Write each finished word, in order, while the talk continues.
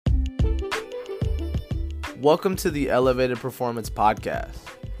Welcome to the Elevated Performance Podcast.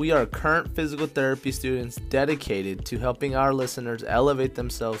 We are current physical therapy students dedicated to helping our listeners elevate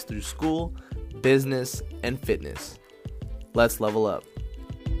themselves through school, business, and fitness. Let's level up.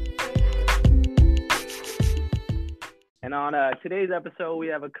 And on today's episode, we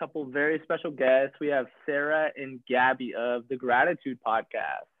have a couple very special guests. We have Sarah and Gabby of the Graditude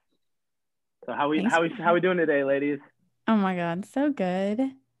Podcast. So how we doing today, ladies? Oh my God, so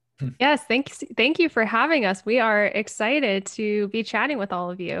good. Yes, thank you for having us. We are excited to be chatting with all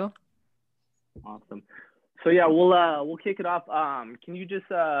of you. Awesome. So yeah, we'll kick it off. Can you just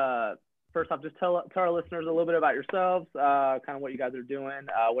first off just tell our listeners a little bit about yourselves, kind of what you guys are doing,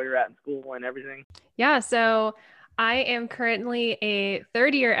 where you're at in school and everything? Yeah, so I am currently a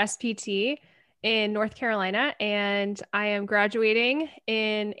third-year SPT in North Carolina, and I am graduating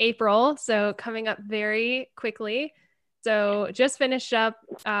in April, so coming up very quickly. So just finished up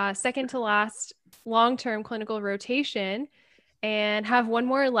second to last long-term clinical rotation and have one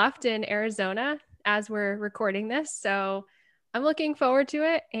more left in Arizona as we're recording this. So I'm looking forward to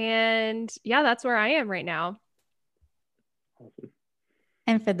it. And yeah, that's where I am right now. Awesome.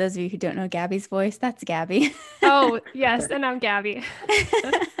 And for those of you who don't know Gabby's voice, that's Gabby. Oh, yes. And I'm Gabby.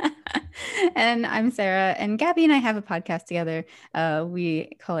 And I'm Sarah. And Gabby and I have a podcast together.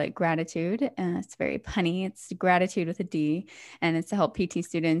 We call it Graditude. It's very punny. It's gratitude with a D. And it's to help PT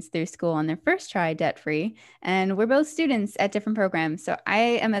students through school on their first try debt-free. And we're both students at different programs. So I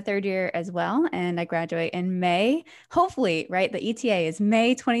am a third year as well. And I graduate in May. Hopefully, right? The ETA is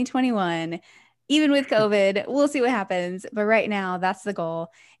May 2021. Even with COVID, we'll see what happens. But right now, that's the goal.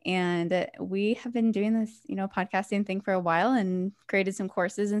 And we have been doing this, podcasting thing for a while and created some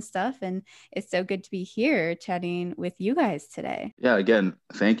courses and stuff. And it's so good to be here chatting with you guys today. Yeah, again,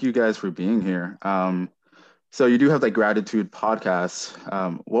 thank you guys for being here. So you do have the Gratitude Podcast.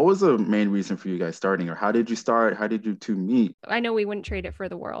 What was the main reason for you guys starting, or how did you start? How did you two meet? I know we wouldn't trade it for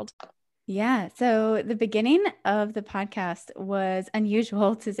the world. Yeah. So the beginning of the podcast was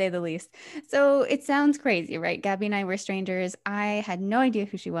unusual, to say the least. So it sounds crazy, right? Gabby and I were strangers. I had no idea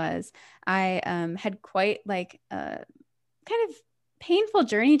who she was. I had quite like a kind of painful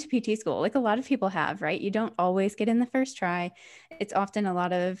journey to PT school, like a lot of people have, right? You don't always get in the first try. It's often a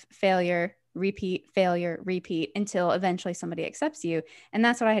lot of failure, repeat until eventually somebody accepts you. And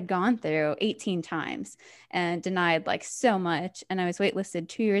that's what I had gone through 18 times and denied like so much. And I was waitlisted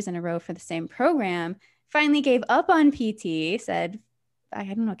 2 years in a row for the same program. Finally gave up on PT, said, I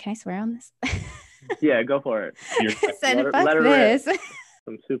don't know, can I swear on this? Yeah, go for it. Said, fuck this.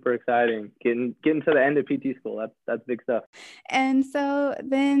 I'm super exciting. Getting to the end of PT school. That's big stuff. And so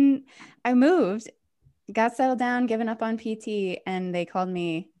then I moved, got settled down, given up on PT, and they called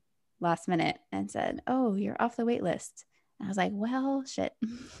me last minute and said, oh, you're off the wait list. And I was like, well, shit.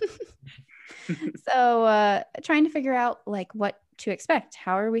 So trying to figure out like what to expect.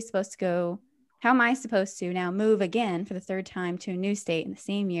 How am I supposed to now move again for the third time to a new state in the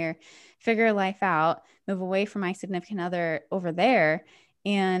same year, figure life out, move away from my significant other over there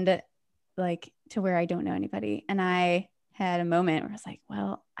and like to where I don't know anybody. And I had a moment where I was like,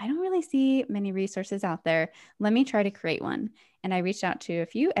 well, I don't really see many resources out there. Let me try to create one. And I reached out to a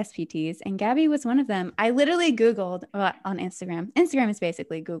few SPTs and Gabby was one of them. I literally Googled on Instagram. Instagram is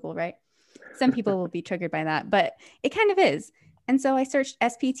basically Google, right? Some people will be triggered by that, but it kind of is. And so I searched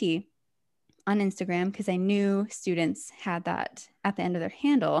SPT on Instagram because I knew students had that at the end of their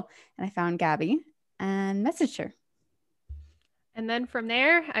handle. And I found Gabby and messaged her. And then from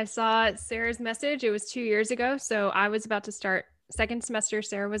there, I saw Sarah's message. It was 2 years ago. So I was about to start second semester.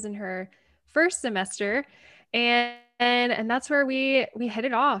 Sarah was in her first semester. And that's where we hit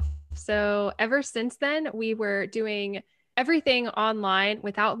it off. So ever since then, we were doing everything online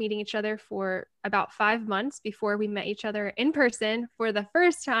without meeting each other for about 5 months before we met each other in person for the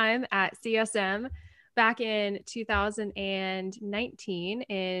first time at CSM back in 2019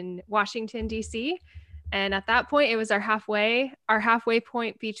 in Washington, D.C. And at that point, it was our halfway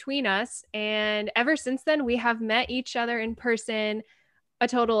point between us. And ever since then, we have met each other in person a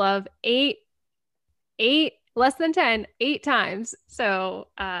total of eight, less than 10, 8 times. So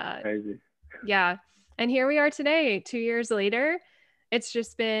crazy. Yeah. And here we are today, 2 years later. It's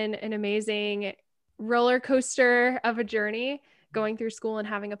just been an amazing roller coaster of a journey going through school and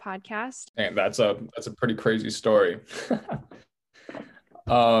having a podcast. And that's a pretty crazy story.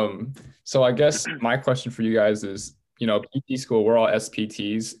 So I guess my question for you guys is, PT school, we're all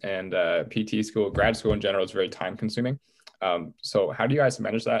SPTs, and PT school, grad school in general is very time consuming. So how do you guys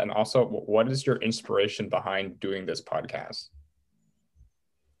manage that? And also, what is your inspiration behind doing this podcast?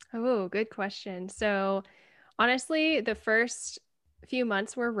 Oh, good question. So honestly, the first few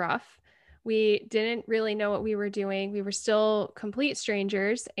months were rough. We didn't really know what we were doing. We were still complete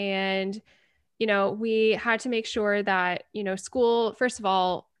strangers. And, we had to make sure that, school, first of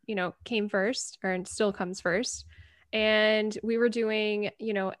all, came first and still comes first. And we were doing,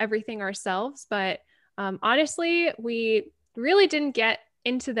 everything ourselves. But honestly, we really didn't get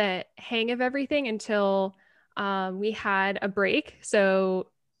into the hang of everything until we had a break. So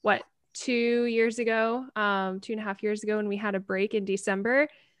 2.5 years ago, when we had a break in December,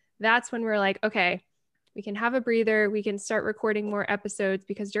 that's when we're like, okay, we can have a breather. We can start recording more episodes,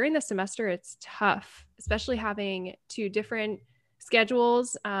 because during the semester, it's tough, especially having 2 different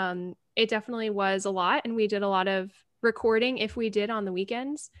schedules. It definitely was a lot. And we did a lot of recording if we did on the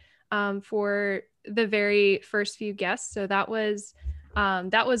weekends for the very first few guests. So that was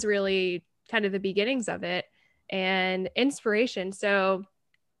really kind of the beginnings of it and inspiration. So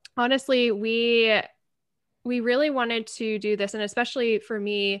honestly, we really wanted to do this. And especially for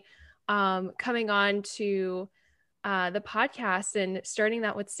me, coming on to the podcast and starting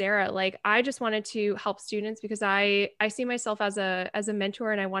that with Sarah, like I just wanted to help students, because I see myself as a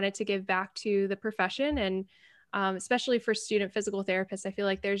mentor, and I wanted to give back to the profession. And especially for student physical therapists, I feel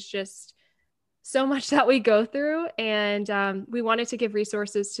like there's just so much that we go through, and we wanted to give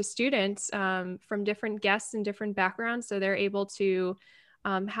resources to students from different guests and different backgrounds, so they're able to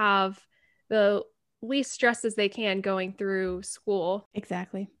have the least stress as they can going through school.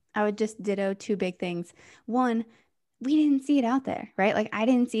 Exactly. I would just ditto 2 big things. One, we didn't see it out there, right? Like I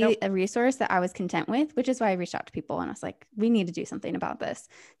didn't see a resource that I was content with, which is why I reached out to people and I was like, we need to do something about this.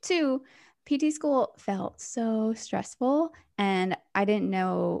 2, PT school felt so stressful, and I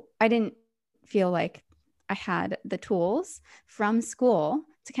didn't feel like I had the tools from school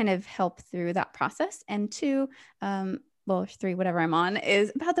to kind of help through that process. And 2, 3, whatever I'm on,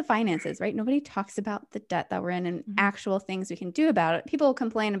 is about the finances, right? Nobody talks about the debt that we're in and actual things we can do about it. People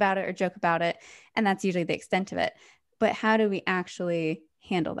complain about it or joke about it, and that's usually the extent of it. But how do we actually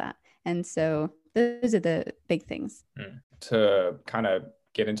handle that? And so those are the big things. To kind of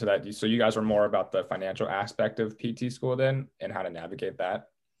get into that, so you guys are more about the financial aspect of PT school then, and how to navigate that?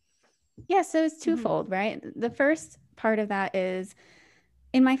 Yeah, so it's twofold, right? The first part of that is,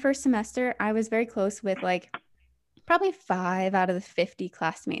 in my first semester, I was very close with like probably 5 out of the 50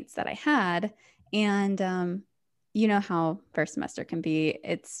 classmates that I had. And you know how first semester can be.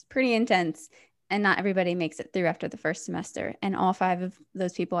 It's pretty intense, and not everybody makes it through after the first semester. And all 5 of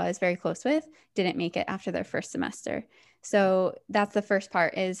those people I was very close with didn't make it after their first semester. So that's the first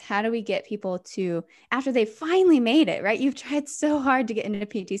part, is how do we get people to, after they finally made it, right? You've tried so hard to get into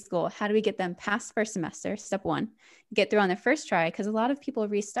PT school. How do we get them past first semester? Step 1, get through on their first try, because a lot of people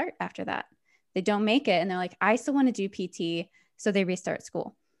restart after that. They don't make it and they're like, I still want to do PT. So they restart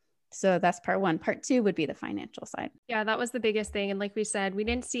school. So that's part 1. Part 2 would be the financial side. Yeah, that was the biggest thing. And like we said, we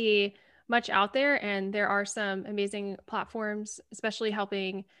didn't see much out there, and there are some amazing platforms, especially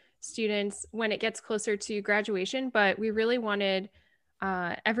helping students when it gets closer to graduation. But we really wanted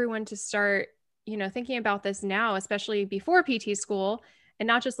everyone to start, thinking about this now, especially before PT school, and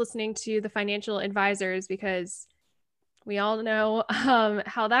not just listening to the financial advisors, because we all know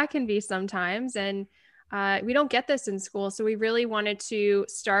how that can be sometimes. And we don't get this in school. So we really wanted to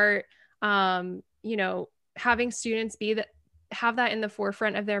start, having students have that in the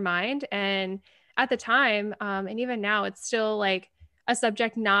forefront of their mind. And at the time, and even now, it's still like a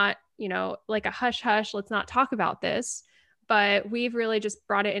subject, not, like a hush hush, let's not talk about this. But we've really just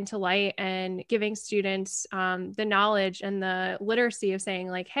brought it into light and giving students the knowledge and the literacy of saying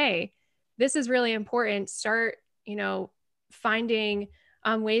like, hey, this is really important. Start, finding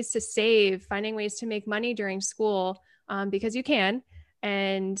ways to save, finding ways to make money during school, because you can,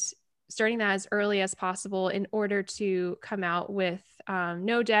 and starting that as early as possible in order to come out with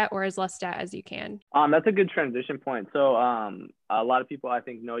no debt or as less debt as you can. That's a good transition point. So a lot of people, I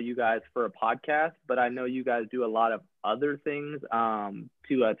think, know you guys for a podcast, but I know you guys do a lot of other things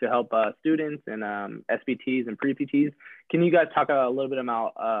to help students and SPTs and pre-PTs. Can you guys talk a little bit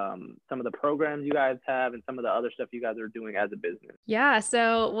about some of the programs you guys have and some of the other stuff you guys are doing as a business? Yeah,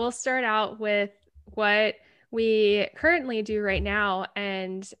 so we'll start out with what we currently do right now.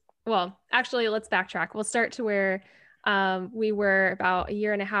 And well, actually, let's backtrack. We'll start to where we were about a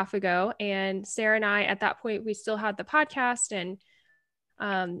year and a half ago. And Sarah and I, at that point, we still had the podcast,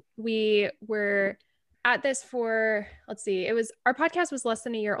 and we were at this for, our podcast was less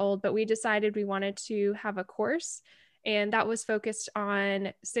than a year old, but we decided we wanted to have a course, and that was focused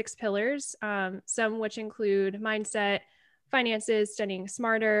on 6 pillars, some which include mindset, finances, studying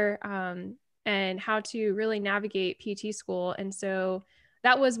smarter, and how to really navigate PT school. And so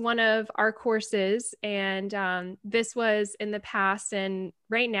that was one of our courses. And this was in the past. And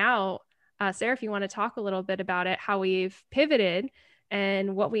right now, Sarah, if you want to talk a little bit about it, how we've pivoted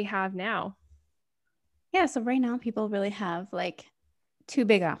and what we have now. Yeah. So right now people really have like two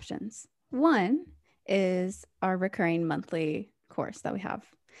big options. One is our recurring monthly course that we have.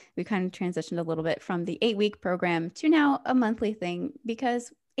 We kind of transitioned a little bit from the 8-week program to now a monthly thing,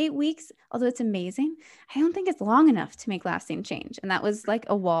 because 8 weeks, although it's amazing, I don't think it's long enough to make lasting change. And that was like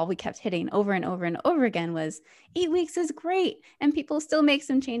a wall we kept hitting over and over and over again, was 8 weeks is great and people still make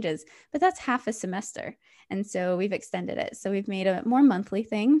some changes, but that's half a semester. And so we've extended it. So we've made a more monthly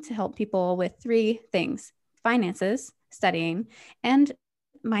thing to help people with 3 things: finances, studying, and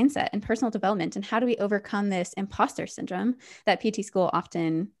mindset and personal development. And how do we overcome this imposter syndrome that PT school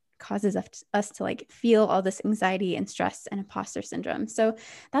often causes us to like feel all this anxiety and stress and imposter syndrome. So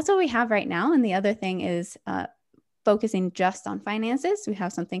that's what we have right now. And the other thing is focusing just on finances. We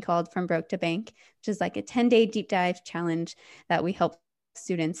have something called From Broke to Bank, which is like a 10-day deep dive challenge that we help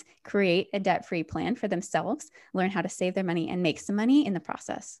students create a debt-free plan for themselves, learn how to save their money and make some money in the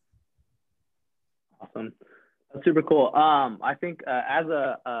process. Awesome. That's super cool. I think as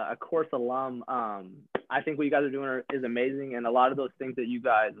a course alum, I think what you guys are doing is amazing. And a lot of those things that you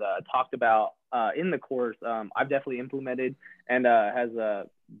guys talked about in the course, I've definitely implemented and has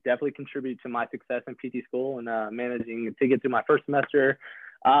definitely contributed to my success in PT school and managing to get through my first semester.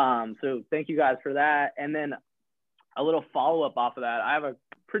 So thank you guys for that. And then a little follow-up off of that, I have a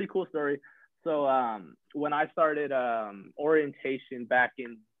pretty cool story. So when I started orientation back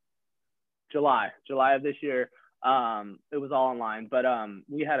in July of this year, it was all online, but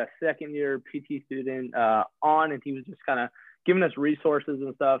we had a second-year PT student on, and he was just kind of giving us resources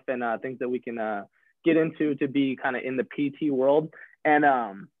and stuff and things that we can get into to be kind of in the PT world. And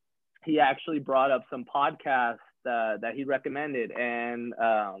he actually brought up some podcasts that he recommended, and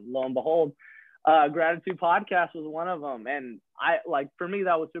lo and behold, Graditude Podcast was one of them. And for me,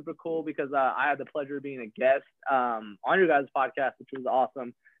 that was super cool because I had the pleasure of being a guest on your guys' podcast, which was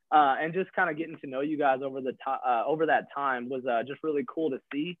awesome. And just kind of getting to know you guys over that time was just really cool to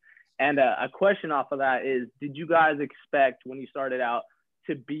see. And a question off of that is, did you guys expect when you started out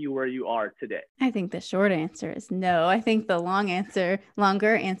to be where you are today? I think the short answer is no. I think the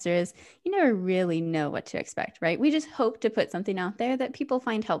longer answer is you never really know what to expect, right? We just hope to put something out there that people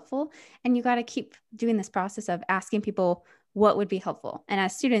find helpful. And you got to keep doing this process of asking people what would be helpful. And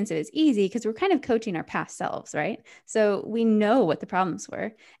as students, it was easy because we're kind of coaching our past selves, right? So we know what the problems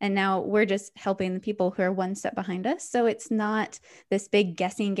were. And now we're just helping the people who are one step behind us. So it's not this big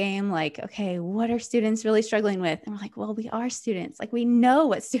guessing game like, okay, what are students really struggling with? And we're like, well, we are students. Like we know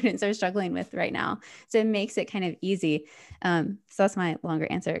what students are struggling with right now. So it makes it kind of easy. So that's my longer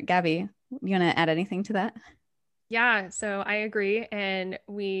answer. Gabby, you want to add anything to that? Yeah, so I agree. And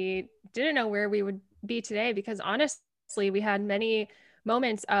we didn't know where we would be today because honestly, we had many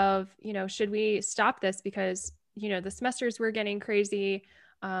moments of, should we stop this because, the semesters were getting crazy,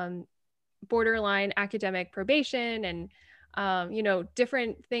 borderline academic probation and,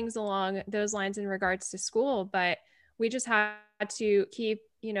 different things along those lines in regards to school. But we just had to keep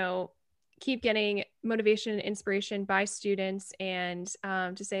getting motivation and inspiration by students and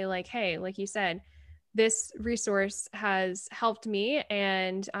to say like, hey, like you said, this resource has helped me.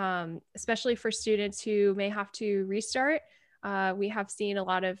 And especially for students who may have to restart, we have seen a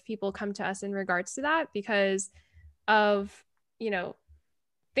lot of people come to us in regards to that because of,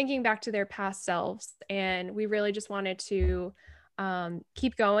 thinking back to their past selves. And we really just wanted to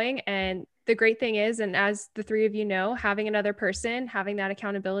keep going. And the great thing is, and as the three of you know, having another person, having that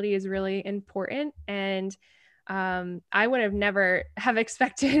accountability is really important. And I would have never have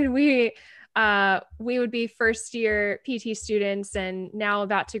expected we would be first year PT students and now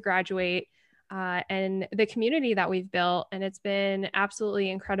about to graduate, and the community that we've built. And it's been absolutely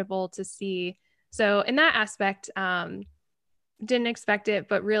incredible to see. So in that aspect, didn't expect it,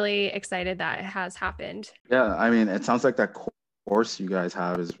 but really excited that it has happened. Yeah, I mean, it sounds like that course you guys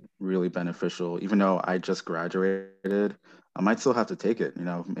have is really beneficial. Even though I just graduated, I might still have to take it,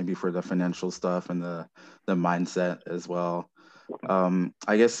 maybe for the financial stuff and the mindset as well.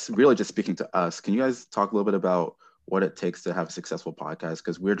 I guess really just speaking to us, can you guys talk a little bit about what it takes to have a successful podcast?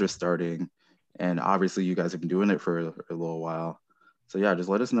 Because we're just starting and obviously you guys have been doing it for a little while. So yeah, just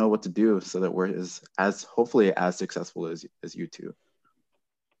let us know what to do so that we're as hopefully as successful as you two.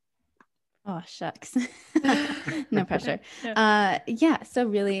 Oh, shucks. No pressure. Yeah. So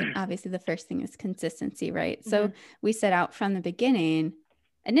really, obviously the first thing is consistency, right? Mm-hmm. So we set out from the beginning.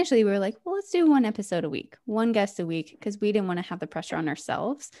 Initially, we were like, well, let's do 1 episode a week, 1 guest a week, because we didn't want to have the pressure on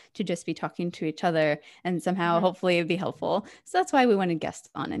ourselves to just be talking to each other and somehow hopefully it'd be helpful. So that's why we wanted guests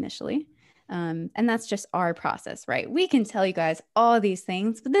on initially. And that's just our process, right? We can tell you guys all these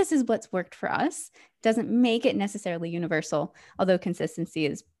things, but this is what's worked for us. Doesn't make it necessarily universal, although consistency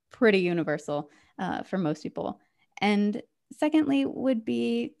is pretty universal for most people. And secondly would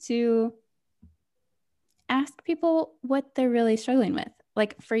be to ask people what they're really struggling with.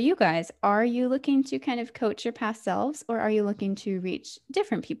 Like for you guys, are you looking to kind of coach your past selves, or are you looking to reach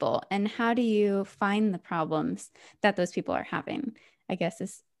different people? And how do you find the problems that those people are having? I guess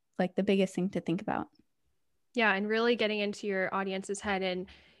is like the biggest thing to think about. Yeah. And really getting into your audience's head and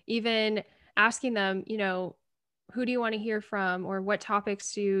even asking them, you know, who do you want to hear from, or what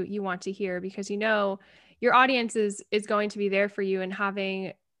topics do you want to hear? Because, you know, your audience is going to be there for you and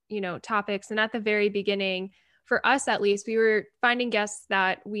having, you know, topics. And at the very beginning, for us, at least, we were finding guests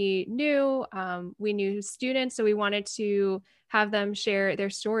that we knew students. So we wanted to have them share their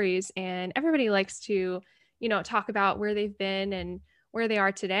stories, and everybody likes to, you know, talk about where they've been and where they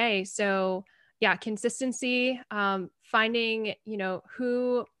are today. So yeah, consistency, finding, you know,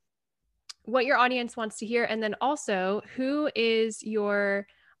 what your audience wants to hear. And then also who is your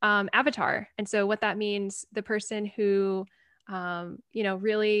avatar. And so what that means, the person who, you know,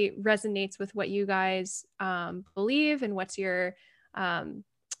 really resonates with what you guys believe, and what's your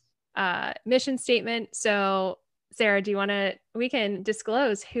mission statement. So Sarah, we can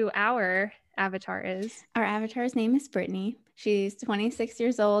disclose who our avatar is. Our avatar's name is Brittany. She's 26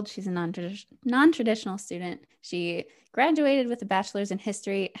 years old. She's a non-traditional student. She graduated with a bachelor's in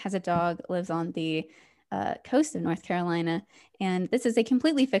history, has a dog, lives on the coast of North Carolina. And this is a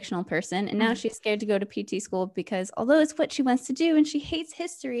completely fictional person. And now she's scared to go to PT school because although it's what she wants to do and she hates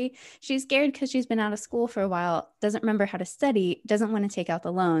history, she's scared because she's been out of school for a while, doesn't remember how to study, doesn't want to take out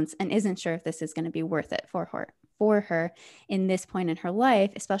the loans, and isn't sure if this is going to be worth it for her in this point in her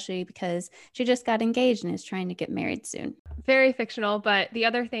life, especially because she just got engaged and is trying to get married soon. Very fictional. But the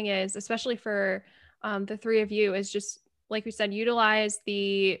other thing is, especially for the three of you, is just, like we said, utilize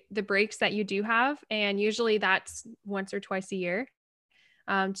the breaks that you do have. And usually that's once or twice a year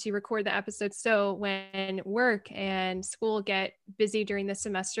to record the episodes. So when work and school get busy during the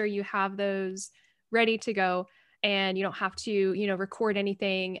semester, you have those ready to go, and you don't have to, you know, record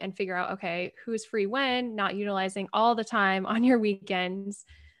anything and figure out, okay, who's free when, not utilizing all the time on your weekends.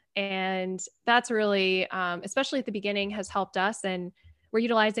 And that's really, especially at the beginning, has helped us. And we're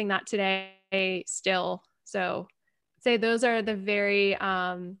utilizing that today still. So I'd say those are the very,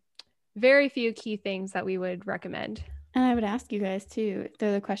 very few key things that we would recommend. And I would ask you guys to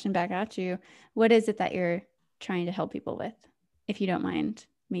throw the question back at you. What is it that you're trying to help people with? If you don't mind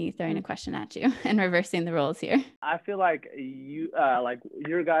me throwing a question at you and reversing the roles here. I feel like like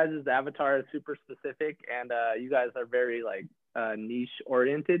your guys' avatar is super specific, and you guys are very like niche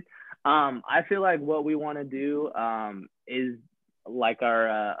oriented. I feel like what we want to do is, like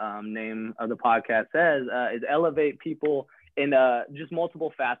our name of the podcast says, is elevate people in just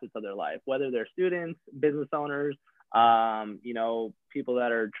multiple facets of their life, whether they're students, business owners, you know, people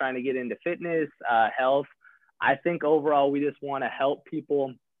that are trying to get into fitness, health. I think overall, we just want to help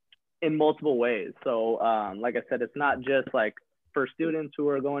people in multiple ways. So like I said, it's not just like for students who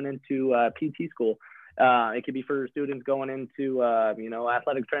are going into PT school. It could be for students going into, you know,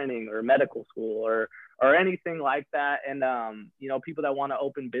 athletic training or medical school or anything like that. And, you know, people that want to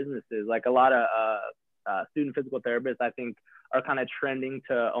open businesses, like a lot of student physical therapists, I think, are kind of trending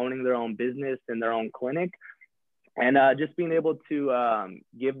to owning their own business and their own clinic. And just being able to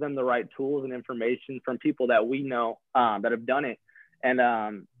give them the right tools and information from people that we know that have done it,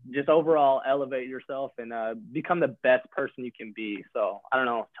 and just overall elevate yourself and become the best person you can be. So I don't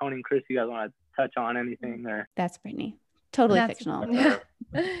know, Tony and Chris, you guys want to touch on anything there? That's Brittany. Totally fictional.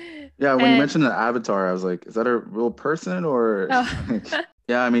 Yeah, when you mentioned the avatar, I was like, is that a real person or?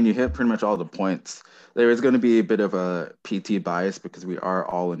 Yeah, I mean, you hit pretty much all the points. There is going to be a bit of a PT bias because we are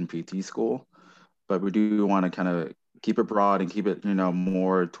all in PT school, but we do want to kind of keep it broad and keep it, you know,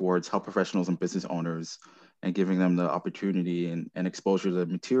 more towards health professionals and business owners, and giving them the opportunity and exposure to the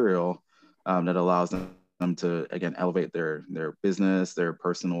material that allows them to, again, elevate their business, their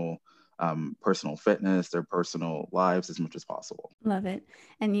personal fitness, their personal lives as much as possible. Love it.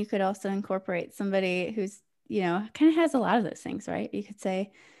 And you could also incorporate somebody who's, you know, kind of has a lot of those things, right? You could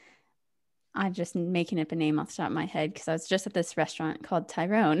say, I'm just making up a name off the top of my head because I was just at this restaurant called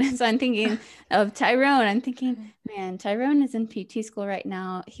Tyrone. So I'm thinking of Tyrone. I'm thinking, man, Tyrone is in PT school right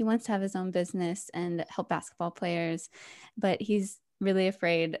now. He wants to have his own business and help basketball players, but he's really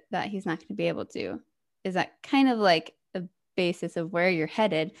afraid that he's not going to be able to. Is that kind of like a basis of where you're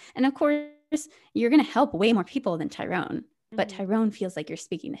headed? And of course, you're going to help way more people than Tyrone, but Tyrone feels like you're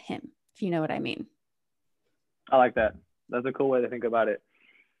speaking to him, if you know what I mean. I like that. That's a cool way to think about it.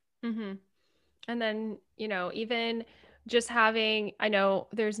 Mm-hmm. And then, even just having, I know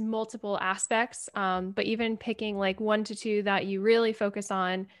there's multiple aspects, but even picking like 1 to 2 that you really focus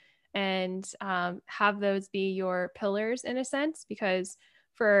on and have those be your pillars in a sense, because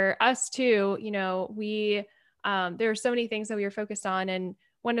for us too, there are so many things that we were focused on. And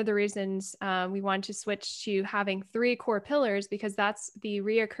one of the reasons we wanted to switch to having 3 core pillars, because that's the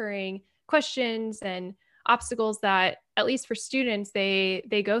reoccurring questions and obstacles that, at least for students,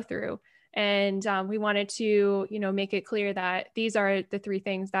 they go through. And we wanted to, make it clear that these are the 3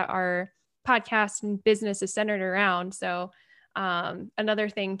 things that our podcast and business is centered around. So another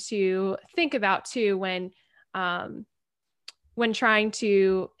thing to think about too, when trying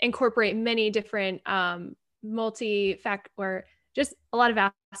to incorporate many different multi-fact or just a lot of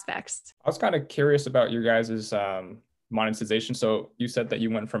aspects. I was kind of curious about your guys' monetization. So you said that you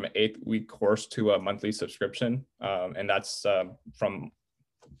went from an 8-week course to a monthly subscription, and that's the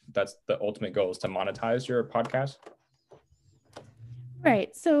ultimate goal, is to monetize your podcast.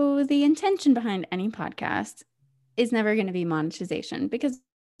 Right. So the intention behind any podcast is never going to be monetization, because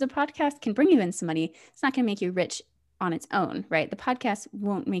the podcast can bring you in some money. It's not going to make you rich on its own, right? The podcast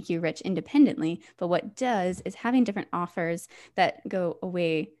won't make you rich independently, but what does is having different offers that go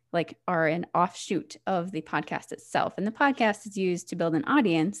away, like are an offshoot of the podcast itself. And the podcast is used to build an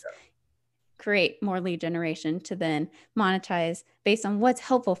audience, create more lead generation to then monetize based on what's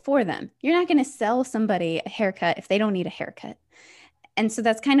helpful for them. You're not going to sell somebody a haircut if they don't need a haircut. And so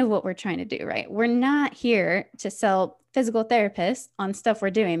that's kind of what we're trying to do, right? We're not here to sell physical therapists on stuff we're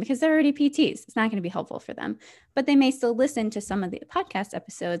doing, because they're already PTs. It's not going to be helpful for them, but they may still listen to some of the podcast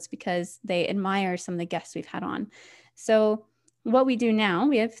episodes because they admire some of the guests we've had on. So what we do now,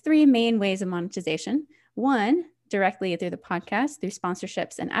 we have 3 main ways of monetization. One, directly through the podcast, through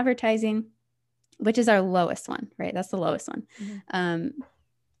sponsorships and advertising, which is our lowest one, right? That's the lowest one. Mm-hmm.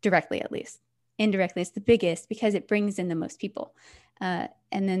 Directly, at least. Indirectly, it's the biggest because it brings in the most people. And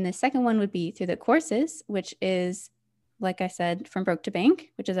then the second one would be through the courses, which is, like I said, from broke to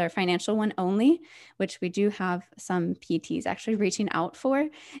bank, which is our financial one only, which we do have some PTs actually reaching out for.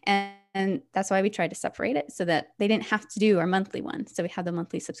 And that's why we tried to separate it so that they didn't have to do our monthly one. So we have the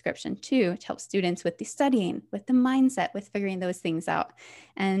monthly subscription too, to help students with the studying, with the mindset, with figuring those things out.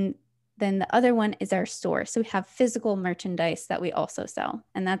 And then the other one is our store. So we have physical merchandise that we also sell.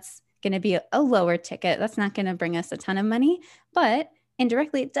 And that's going to be a lower ticket. That's not going to bring us a ton of money, but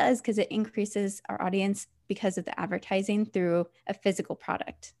indirectly it does, because it increases our audience because of the advertising through a physical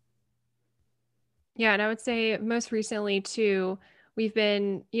product. Yeah. And I would say most recently too, we've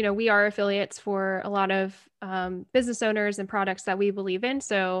been, we are affiliates for a lot of business owners and products that we believe in.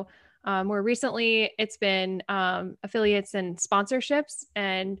 So more recently it's been affiliates and sponsorships.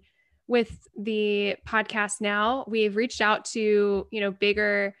 And with the podcast now, we've reached out to,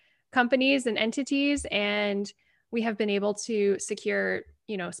 bigger companies and entities, and we have been able to secure,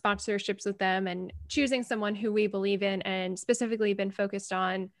 sponsorships with them, and choosing someone who we believe in, and specifically been focused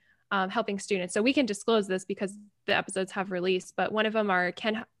on helping students. So we can disclose this because the episodes have released, but one of them are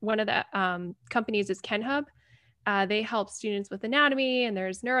one of the companies is KenHub. They help students with anatomy, and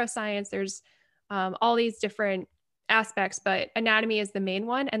there's neuroscience, there's all these different aspects, but anatomy is the main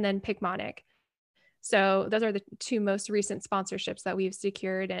one, and then Picmonic. So those are the 2 most recent sponsorships that we've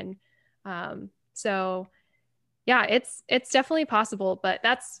secured. And so yeah, it's definitely possible, but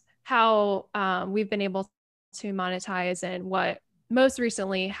that's how we've been able to monetize, and what most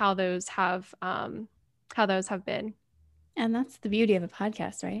recently, how those have been. And that's the beauty of a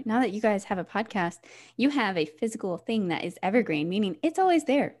podcast, right? Now that you guys have a podcast, you have a physical thing that is evergreen, meaning it's always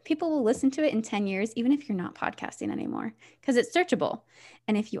there. People will listen to it in 10 years, even if you're not podcasting anymore, because it's searchable.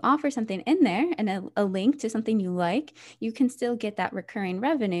 And if you offer something in there and a link to something you like, you can still get that recurring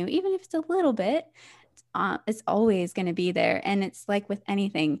revenue, even if it's a little bit. It's always going to be there. And it's like with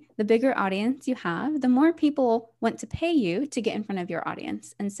anything, the bigger audience you have, the more people want to pay you to get in front of your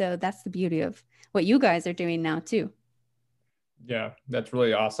audience. And so that's the beauty of what you guys are doing now too. Yeah, that's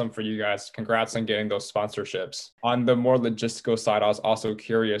really awesome for you guys. Congrats on getting those sponsorships. On the more logistical side, I was also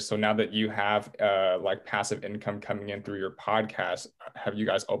curious. So now that you have like passive income coming in through your podcast, have you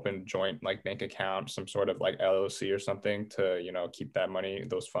guys opened joint like bank account, some sort of like LLC or something to, keep that money,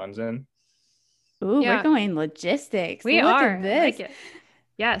 those funds in? Ooh, yeah. We're going logistics. We Look are. At this. I like it.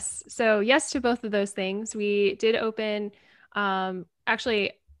 Yes. So yes to both of those things. We did open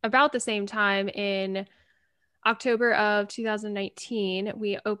actually about the same time in October of 2019,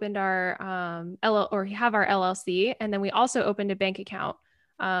 we opened our have our LLC, and then we also opened a bank account.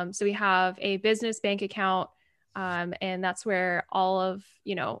 So we have a business bank account, and that's where all of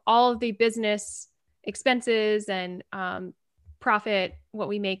the business expenses and profit, what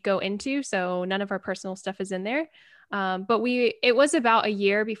we make go into. So none of our personal stuff is in there. But it was about a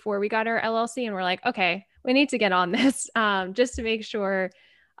year before we got our LLC, and we're like, okay, we need to get on this, just to make sure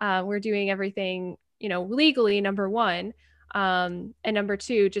we're doing everything, legally, number one. And number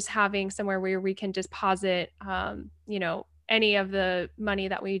two, just having somewhere where we can deposit, any of the money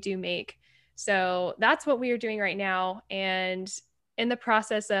that we do make. So that's what we are doing right now. And in the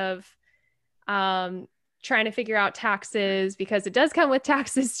process of trying to figure out taxes, because it does come with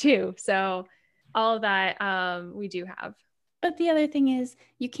taxes too. So all of that we do have. But the other thing is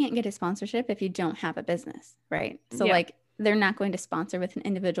you can't get a sponsorship if you don't have a business, right? So like they're not going to sponsor with an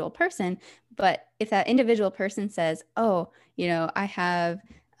individual person. But if that individual person says, oh, I have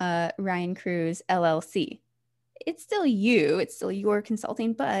Ryan Cruz LLC, it's still you, it's still your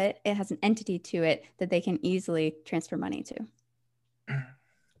consulting, but it has an entity to it that they can easily transfer money to.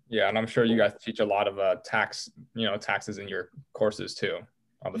 Yeah. And I'm sure you guys teach a lot of taxes in your courses too,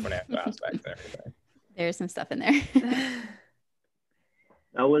 on the financial aspect and everything. There's some stuff in there.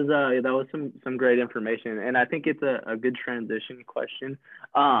 That was some great information, and I think it's a good transition question.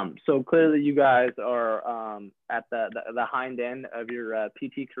 So clearly you guys are at the hind end of your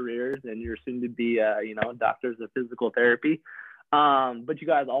PT careers, and you're soon to be doctors of physical therapy. But you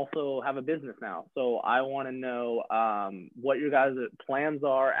guys also have a business now. So I want to know what your guys' plans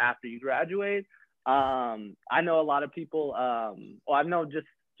are after you graduate. I know a lot of people. I know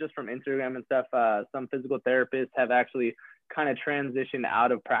just from Instagram and stuff, some physical therapists have actually kind of transitioned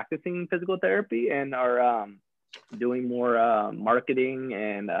out of practicing physical therapy and are doing more marketing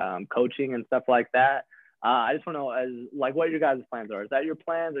and coaching and stuff like that. I just want to know what your guys' plans are. Is that your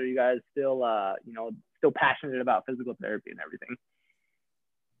plans, or are you guys still still passionate about physical therapy and everything?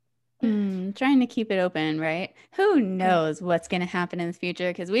 Trying to keep it open, right? Who knows what's going to happen in the future,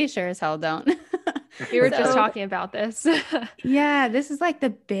 because we sure as hell don't. We were just talking about this. Yeah, this is like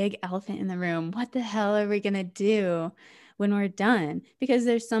the big elephant in the room. What the hell are we going to do when we're done? Because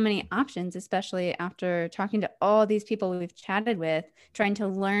there's so many options, especially after talking to all these people we've chatted with, trying to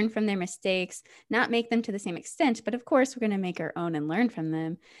learn from their mistakes, not make them to the same extent, but of course we're going to make our own and learn from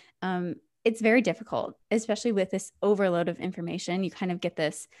them. It's very difficult, especially with this overload of information. You kind of get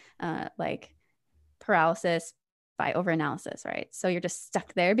this paralysis by overanalysis, right? So you're just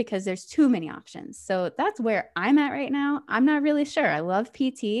stuck there because there's too many options. So that's where I'm at right now. I'm not really sure. I love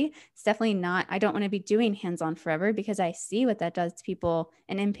PT. It's definitely not, I don't want to be doing hands-on forever, because I see what that does to people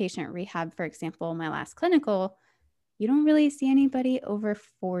in inpatient rehab. For example, my last clinical, you don't really see anybody over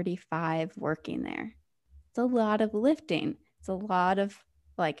 45 working there. It's a lot of lifting. It's a lot of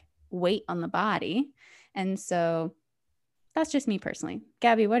weight on the body. And so that's just me personally.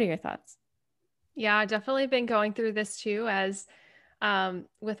 Gabby, what are your thoughts? Yeah, definitely been going through this too, as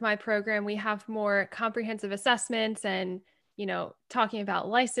with my program, we have more comprehensive assessments and, talking about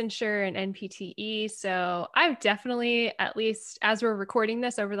licensure and NPTE. So I've definitely, at least as we're recording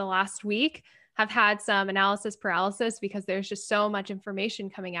this over the last week, have had some analysis paralysis, because there's just so much information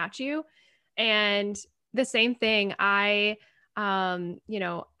coming at you. And the same thing, I'm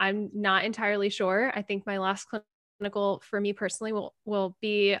not entirely sure. I think my last clinical for me personally will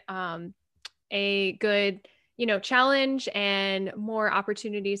be a good, challenge and more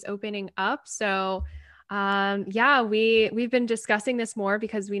opportunities opening up. So, we've been discussing this more,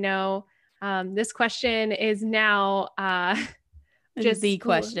 because we know this question is now just the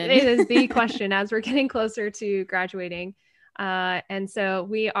question. It is the question as we're getting closer to graduating. And so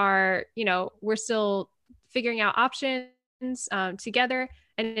we are, we're still figuring out options together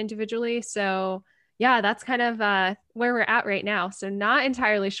and individually. So yeah, that's kind of where we're at right now. So not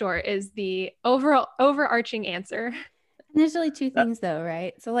entirely sure is the overarching answer. And there's really two things though,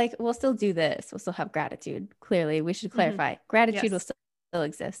 right? So we'll still do this. We'll still have gratitude. Clearly, we should clarify. Gratitude will still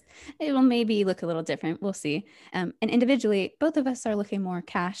exist. It will maybe look a little different. We'll see. And individually, both of us are looking more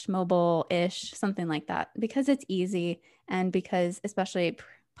cash, mobile-ish, something like that, because it's easy. And because especially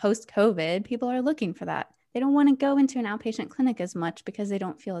post-COVID, people are looking for that. They don't want to go into an outpatient clinic as much because they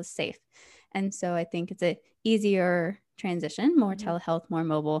don't feel as safe. And so I think it's a easier transition, more telehealth, more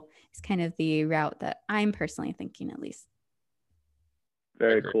mobile is kind of the route that I'm personally thinking, at least.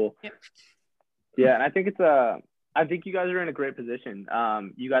 Very cool. Yep. Yeah. And I think I think you guys are in a great position.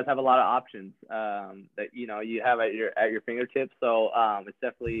 You guys have a lot of options that, you have at your fingertips. So it's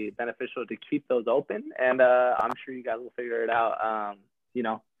definitely beneficial to keep those open. And I'm sure you guys will figure it out,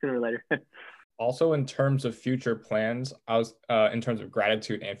 sooner or later. Also, in terms of future plans, in terms of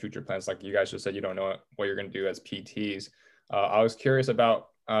gratitude and future plans, like you guys just said, you don't know what you're going to do as PTs. I was curious about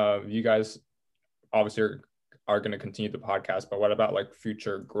you guys obviously are going to continue the podcast, but what about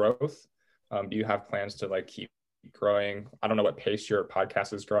future growth? Do you have plans to keep growing. I don't know what pace your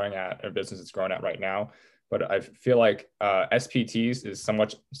podcast is growing at or business is growing at right now, but I feel like SPTs is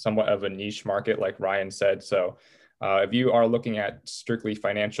somewhat of a niche market, like Ryan said. So if you are looking at strictly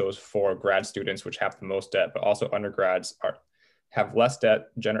financials for grad students, which have the most debt, but also undergrads have less debt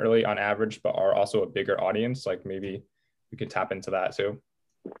generally on average, but are also a bigger audience, like maybe we could tap into that too.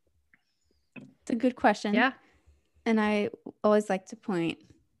 It's a good question. Yeah. And I always like to point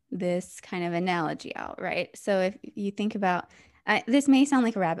this kind of analogy out, right? So if you think about, this may sound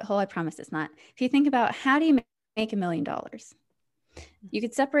like a rabbit hole, I promise it's not. If you think about how do you make $1 million, you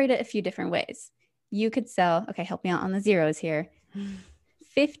could separate it a few different ways. You could sell, okay, help me out on the zeros here,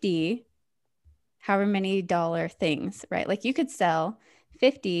 50, however many dollar things, right? Like you could sell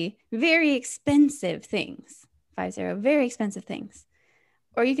 50 very expensive things, 50, very expensive things.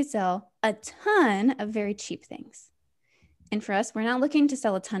 Or you could sell a ton of very cheap things. And for us, we're not looking to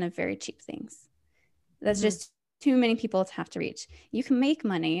sell a ton of very cheap things. That's just too many people to have to reach. You can make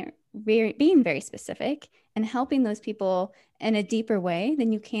money being very specific and helping those people in a deeper way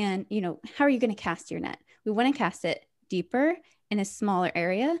than you can, how are you going to cast your net? We want to cast it deeper in a smaller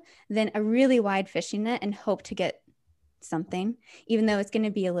area than a really wide fishing net and hope to get something, even though it's going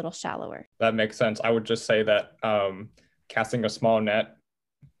to be a little shallower. That makes sense. I would just say that casting a small net,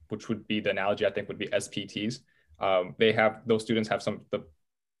 which would be the analogy I think would be SPTs. Those students have some of the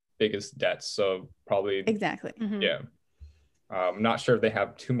biggest debts. So probably exactly. Yeah. I'm not sure if they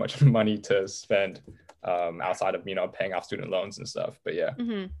have too much money to spend outside of, paying off student loans and stuff, but yeah.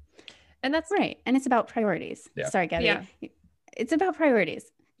 And that's right. And it's about priorities. Yeah. Sorry, Gabby. Yeah. It's about priorities.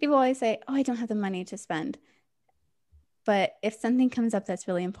 People always say, oh, I don't have the money to spend. But if something comes up that's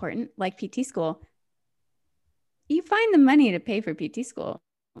really important, like PT school, you find the money to pay for PT school,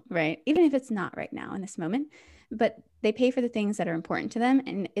 right? Even if it's not right now in this moment, but they pay for the things that are important to them.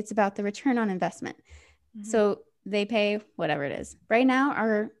 And it's about the return on investment. So they pay whatever it is. Right now,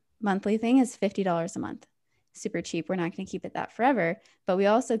 our monthly thing is $50 a month. Super cheap. We're not going to keep it that forever, but we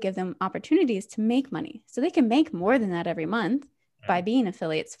also give them opportunities to make money. So they can make more than that every month by being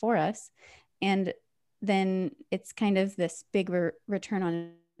affiliates for us. And then it's kind of this big return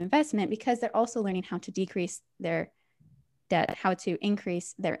on investment because they're also learning how to decrease their debt, how to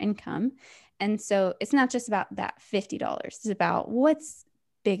increase their income. And so it's not just about that $50. It's about what's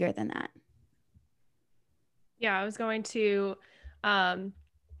bigger than that. Yeah, I was going to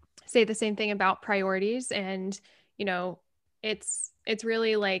say the same thing about priorities. And, it's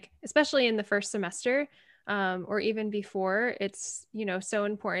really like, especially in the first semester or even before, it's, so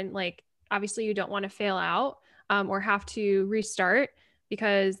important. Like, obviously you don't want to fail out or have to restart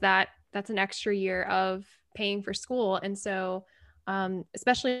because that's an extra year of paying for school. And so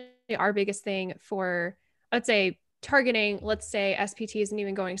especially our biggest thing for, I'd say, targeting, let's say SPTs and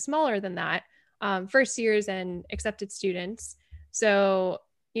even going smaller than that, first years and accepted students. So,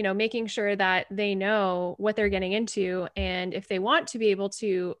 making sure that they know what they're getting into. And if they want to be able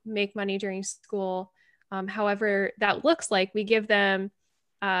to make money during school, however that looks like, we give them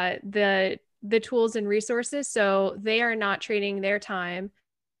the tools and resources. So they are not trading their time,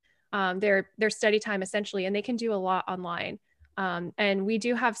 their study time essentially, and they can do a lot online. And we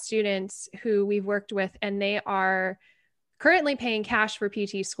do have students who we've worked with, and they are currently paying cash for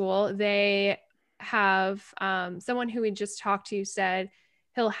PT school. They have someone who we just talked to said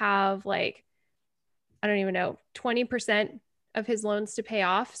he'll have like, I don't even know, 20% of his loans to pay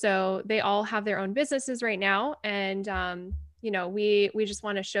off. So they all have their own businesses right now. And, we just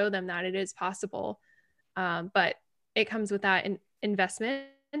want to show them that it is possible. But it comes with that investment,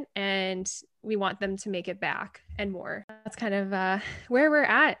 and we want them to make it back and more. That's kind of where we're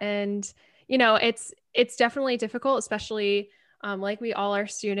at. And, it's definitely difficult, especially like we all are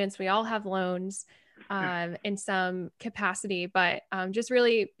students, we all have loans in some capacity, but just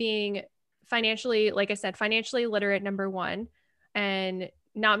really being financially, like I said, financially literate, number one, and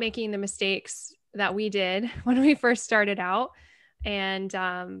not making the mistakes that we did when we first started out, and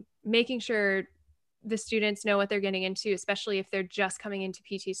making sure the students know what they're getting into, especially if they're just coming into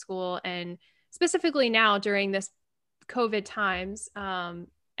PT school, and specifically now during this COVID times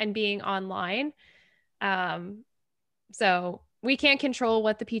and being online. So we can't control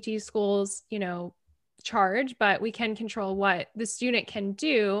what the PT schools, charge, but we can control what the student can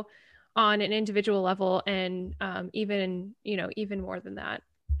do on an individual level, and even more than that.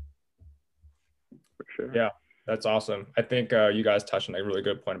 For sure. Yeah, that's awesome. I think you guys touched on a really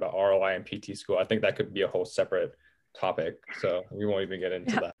good point about ROI and PT school. I think that could be a whole separate topic, so we won't even get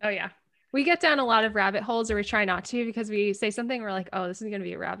into that. Oh yeah. We get down a lot of rabbit holes, or we try not to, because we say something, we're like, oh, this is going to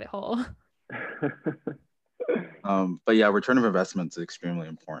be a rabbit hole. But yeah, return of investment is extremely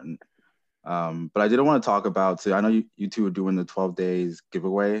important. But I didn't want to talk about, so I know you two are doing the 12 days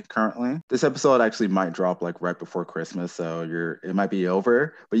giveaway currently. This episode actually might drop like right before Christmas, so it might be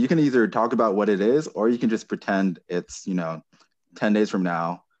over, but you can either talk about what it is, or you can just pretend it's, 10 days from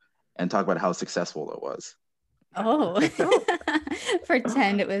now and talk about how successful it was. Oh,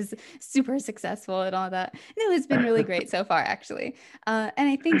 pretend it was super successful and all that. No, it's been really great so far, actually. And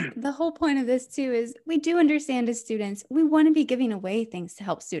I think the whole point of this too is we do understand as students, we want to be giving away things to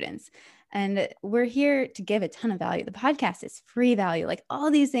help students. And we're here to give a ton of value. The podcast is free value, like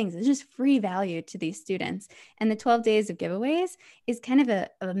all these things, it's just free value to these students. And the 12 days of giveaways is kind of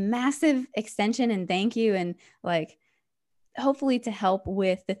a massive extension and thank you. And like, hopefully to help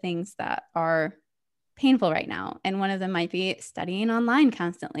with the things that are painful right now. And one of them might be studying online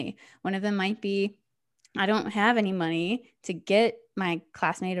constantly. One of them might be, I don't have any money to get my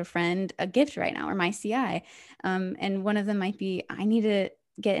classmate or friend a gift right now, or my CI. And one of them might be, I need to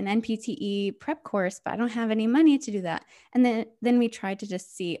get an NPTE prep course, but I don't have any money to do that. And then we try to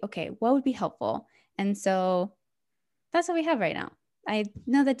just see, okay, what would be helpful? And so that's what we have right now. I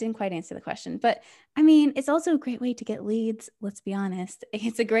know that didn't quite answer the question, but I mean, it's also a great way to get leads. Let's be honest.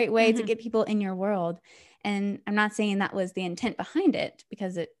 It's a great way to get people in your world. And I'm not saying that was the intent behind it,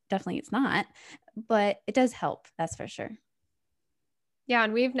 because it definitely is not, but it does help. That's for sure. Yeah.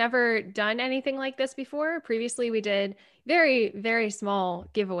 And we've never done anything like this before. Previously, we did very, very small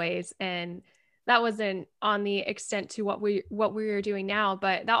giveaways, and that wasn't on the extent to what we are doing now,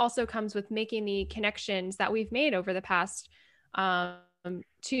 but that also comes with making the connections that we've made over the past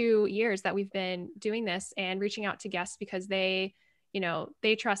 2 years that we've been doing this, and reaching out to guests because they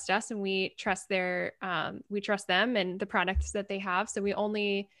trust us and we trust them and the products that they have. So we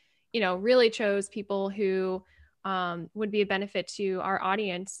only, really chose people who would be a benefit to our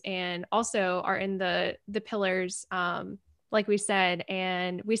audience and also are in the pillars, like we said.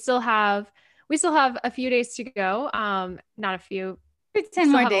 And we still have a few days to go. Not a few,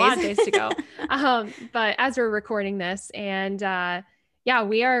 10 more days. A lot of days to go. But as we're recording this, and yeah,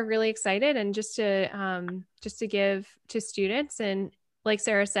 we are really excited, and just to give to students, and like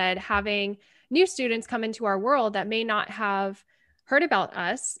Sarah said, having new students come into our world that may not have heard about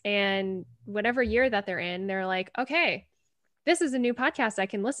us, and whatever year that they're in, they're like, okay, this is a new podcast I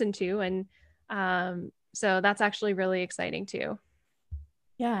can listen to. And so that's actually really exciting too.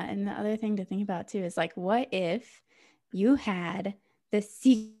 Yeah. And the other thing to think about too is like, what if you had the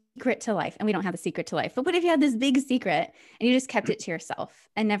secret to life? And we don't have the secret to life, but what if you had this big secret and you just kept it to yourself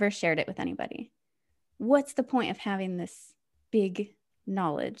and never shared it with anybody? What's the point of having this big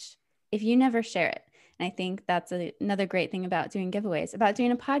knowledge if you never share it? And I think that's another great thing about doing giveaways, about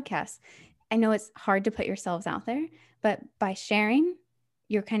doing a podcast. I know it's hard to put yourselves out there, but by sharing,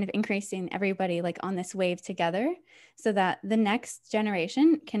 you're kind of increasing everybody like on this wave together, so that the next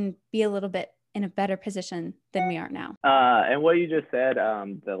generation can be a little bit in a better position than we are now. And what you just said,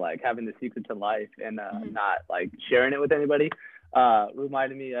 the like having the secret to life and not like sharing it with anybody,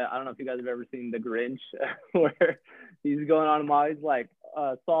 reminded me, I don't know if you guys have ever seen The Grinch, where he's going on a mile, he's like,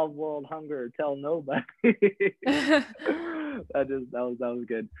 solve world hunger, tell nobody. that was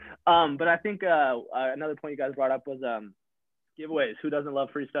good. But I think another point you guys brought up was giveaways. Who doesn't love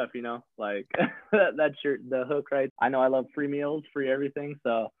free stuff, like that's the hook, right? I know I love free meals, free everything,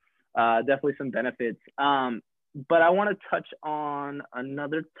 so definitely some benefits. But I want to touch on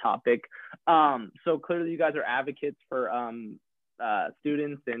another topic. So clearly you guys are advocates for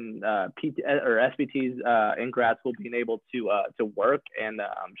students and PT or SPTs in grad school being able to work, and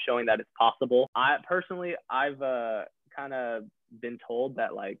showing that it's possible. I've kind of been told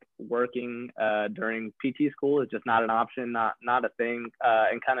that like working during PT school is just not an option, not a thing,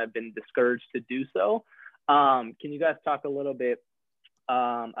 and kind of been discouraged to do so. Can you guys talk a little bit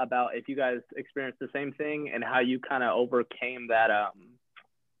about if you guys experienced the same thing and how you kind of overcame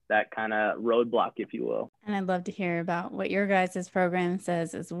that kind of roadblock, if you will? And I'd love to hear about what your guys' program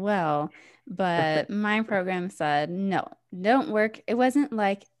says as well. But my program said, no, don't work. It wasn't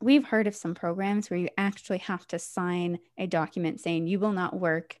like, we've heard of some programs where you actually have to sign a document saying you will not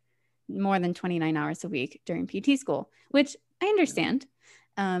work more than 29 hours a week during PT school, which I understand.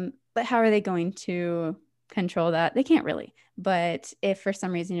 But how are they going to control that? They can't really. But if for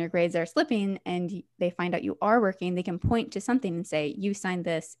some reason your grades are slipping and they find out you are working, they can point to something and say, you signed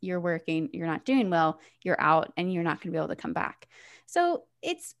this, you're working, you're not doing well, you're out, and you're not going to be able to come back. So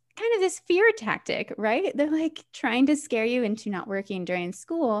it's kind of this fear tactic, right? They're like trying to scare you into not working during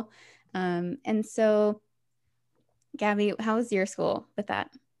school. And so, Gabby, how was your school with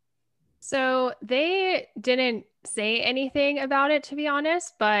that? So they didn't say anything about it, to be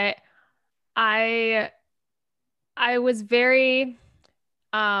honest, but I was very,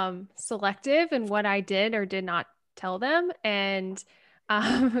 selective in what I did or did not tell them. And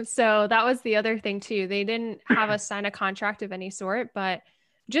so that was the other thing too. They didn't have us sign a contract of any sort, but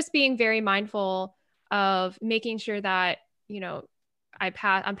just being very mindful of making sure that,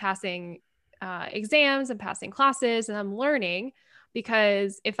 I'm passing exams, I'm passing classes, and I'm learning.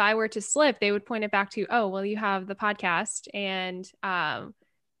 Because if I were to slip, they would point it back to, oh, well, you have the podcast, and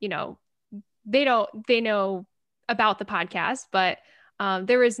they know about the podcast, but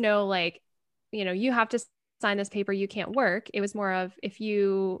there was no like, you have to sign this paper, you can't work. It was more of, if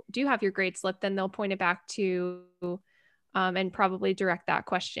you do have your grade slip, then they'll point it back to and probably direct that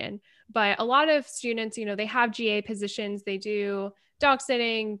question. But a lot of students, they have GA positions, they do dog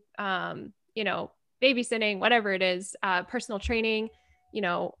sitting, babysitting, whatever it is, personal training,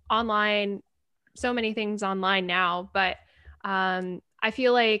 online, so many things online now. But I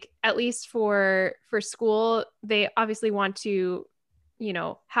feel like, at least for school, they obviously want to,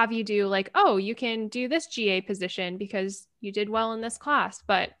 have you do like, oh, you can do this GA position because you did well in this class.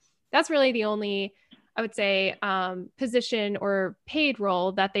 But that's really the only, I would say, position or paid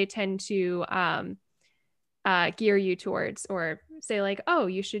role that they tend to gear you towards, or say like, oh,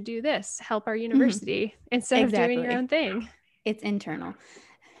 you should do this, help our university, instead of doing your own thing. It's internal,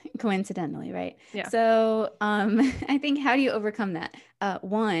 coincidentally, right? Yeah. So I think, how do you overcome that?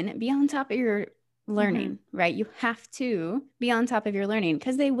 One, be on top of your learning, right? You have to be on top of your learning,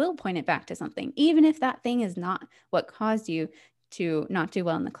 because they will point it back to something. Even if that thing is not what caused you to not do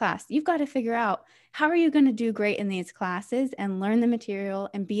well in the class, you've got to figure out, how are you going to do great in these classes and learn the material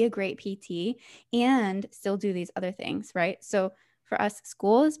and be a great PT and still do these other things, right? So for us,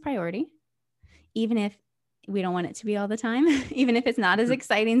 school is priority, even if we don't want it to be all the time, even if it's not as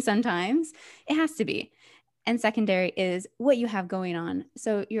exciting sometimes, it has to be. And secondary is what you have going on.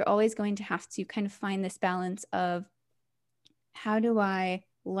 So you're always going to have to kind of find this balance of, how do I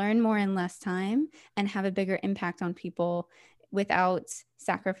learn more in less time and have a bigger impact on people without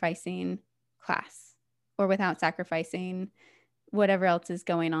sacrificing class, or without sacrificing whatever else is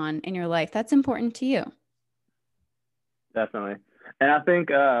going on in your life that's important to you. Definitely. And I think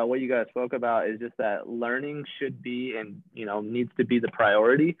what you guys spoke about is just that learning should be, and needs to be, the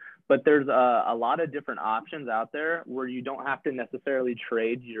priority. But there's a lot of different options out there where you don't have to necessarily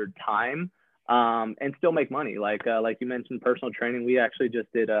trade your time and still make money. Like you mentioned, personal training. We actually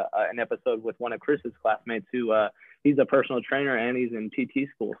just did an episode with one of Chris's classmates who he's a personal trainer and he's in PT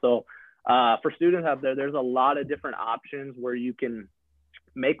school. So for students out there, there's a lot of different options where you can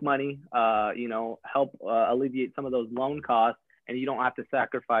make money, help alleviate some of those loan costs, and you don't have to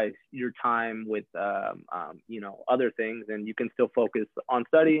sacrifice your time with, other things, and you can still focus on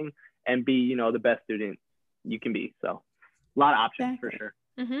studying and be, the best student you can be. So a lot of options for sure.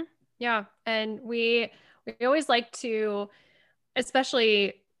 Mm-hmm. Yeah. And we always like to,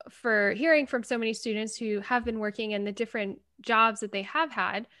 especially for hearing from so many students who have been working in the different jobs that they have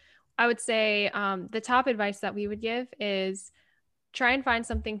had, I would say the top advice that we would give is try and find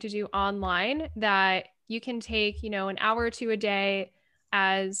something to do online that you can take, an hour or two a day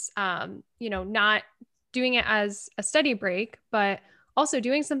as, not doing it as a study break, but also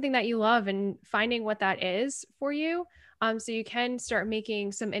doing something that you love and finding what that is for you. So you can start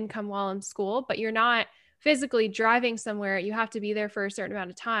making some income while in school, but you're not physically driving somewhere. You have to be there for a certain amount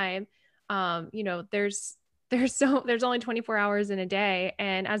of time. There's only 24 hours in a day.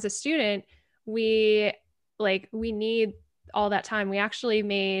 And as a student, we need all that time. We actually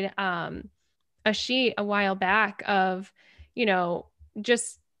made a sheet a while back of,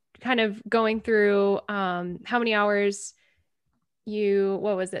 just kind of going through how many hours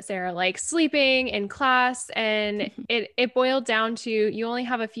what was it, Sarah, like sleeping in class. And it boiled down to, you only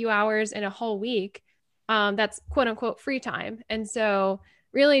have a few hours in a whole week. That's quote unquote free time. And so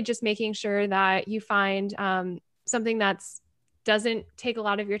really just making sure that you find something that's doesn't take a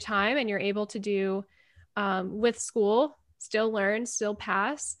lot of your time and you're able to do with school, still learn, still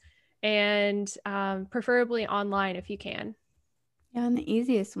pass, and preferably online if you can. Yeah, and the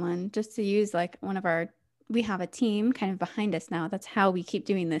easiest one, just to use like we have a team kind of behind us now. That's how we keep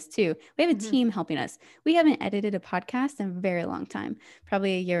doing this too. We have a team helping us. We haven't edited a podcast in a very long time,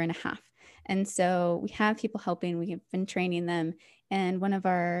 probably a year and a half. And so we have people helping. We have been training them. And one of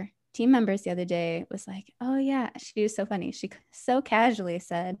our team members the other day was like, oh yeah, she was so funny. She so casually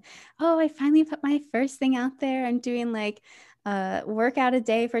said, oh, I finally put my first thing out there. I'm doing like workout a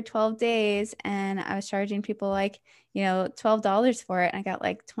day for 12 days. And I was charging people like, $12 for it. And I got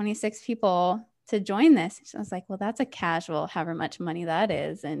like 26 people to join this. So I was like, well, that's a casual, however much money that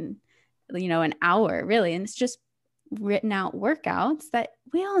is. And, an hour really. And it's just written out workouts that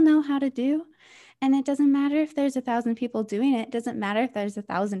we all know how to do. And it doesn't matter if there's 1,000 people doing it. It doesn't matter if there's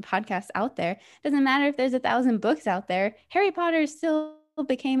 1,000 podcasts out there. It doesn't matter if there's 1,000 books out there. Harry Potter still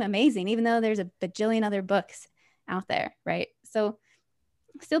became amazing, even though there's a bajillion other books out there, right? So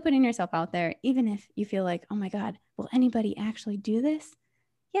still putting yourself out there, even if you feel like, oh my God, will anybody actually do this?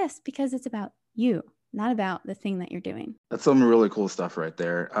 Yes, because it's about you, not about the thing that you're doing. That's some really cool stuff right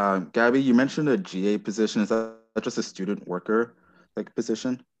there. Gabby, you mentioned a GA position. Is that just a student worker like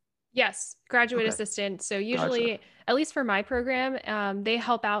position? Yes, graduate Okay. assistant. So usually, Gotcha. at least for my program, they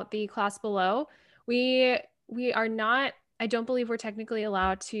help out the class below. We are not, I don't believe we're technically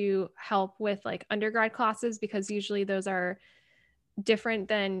allowed to help with like undergrad classes, because usually those are different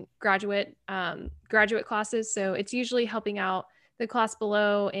than graduate classes. So it's usually helping out the class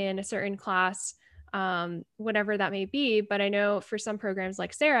below in a certain class, whatever that may be. But I know for some programs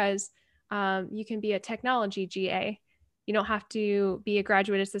like Sarah's, you can be a technology GA. You don't have to be a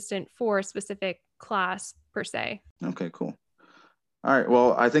graduate assistant for a specific class per se. Okay, cool. All right.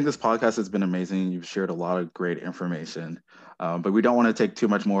 Well, I think this podcast has been amazing. You've shared a lot of great information, but we don't want to take too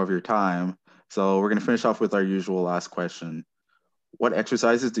much more of your time. So we're going to finish off with our usual last question. What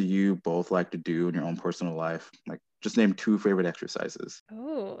exercises do you both like to do in your own personal life? Like, just name 2 favorite exercises.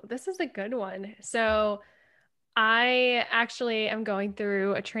 Oh, this is a good one. So I actually am going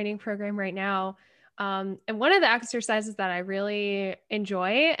through a training program right now. And one of the exercises that I really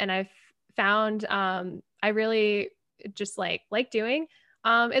enjoy and I've found I really just like doing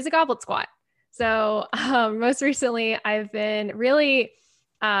is a goblet squat. So most recently I've been really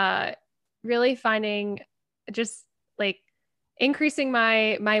finding just like increasing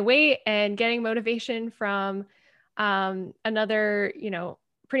my weight and getting motivation from another,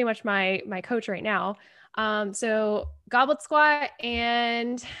 pretty much my coach right now. So goblet squat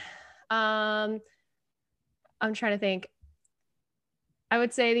and I'm trying to think. I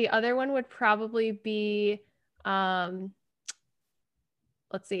would say the other one would probably be, let's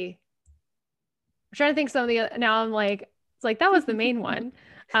see. I'm trying to think some of the, now I'm like, it's like, that was the main one.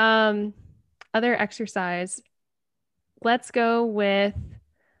 Other exercise. Let's go with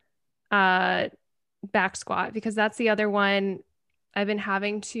back squat, because that's the other one I've been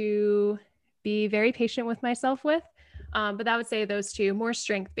having to be very patient with myself with. But I would say those 2, more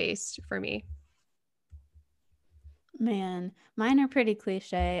strength-based for me. Man, mine are pretty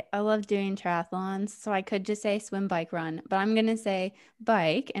cliche. I love doing triathlons, so I could just say swim, bike, run, but I'm going to say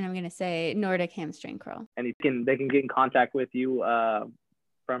bike, and I'm going to say Nordic hamstring curl. And they can get in contact with you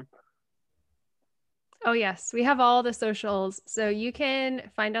from? Oh, yes. We have all the socials. So you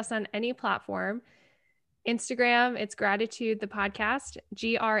can find us on any platform. Instagram, it's Graditude the Podcast,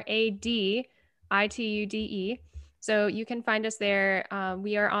 GRADITUDE. So you can find us there.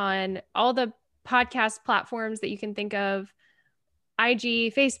 We are on all the podcast platforms that you can think of: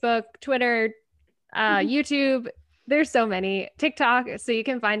 IG, Facebook, Twitter, YouTube. There's so many. TikTok. So you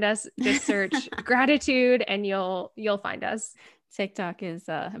can find us. Just search Graditude and you'll find us. TikTok has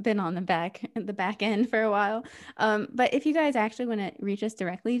been on the back end for a while. But if you guys actually want to reach us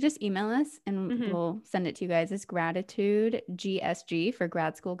directly, just email us and we'll send it to you guys. It's gratitude, GSG for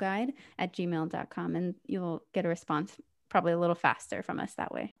grad school guide @gmail.com. And you'll get a response probably a little faster from us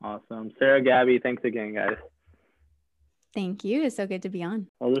that way. Awesome. Sarah Gabby, thanks again, guys. Thank you. It's so good to be on.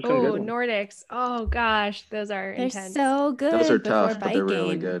 Well, there's some good ones. Nordics. Oh gosh, those are They're intense. so good. Those are before tough, but they're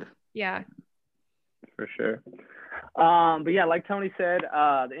really biking. good. Yeah. For sure. But yeah, like Tony said,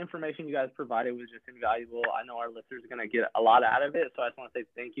 the information you guys provided was just invaluable. I know our listeners are going to get a lot out of it. So I just want to say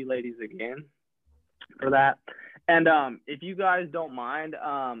thank you, ladies, again for that. And if you guys don't mind,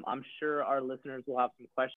 I'm sure our listeners will have some questions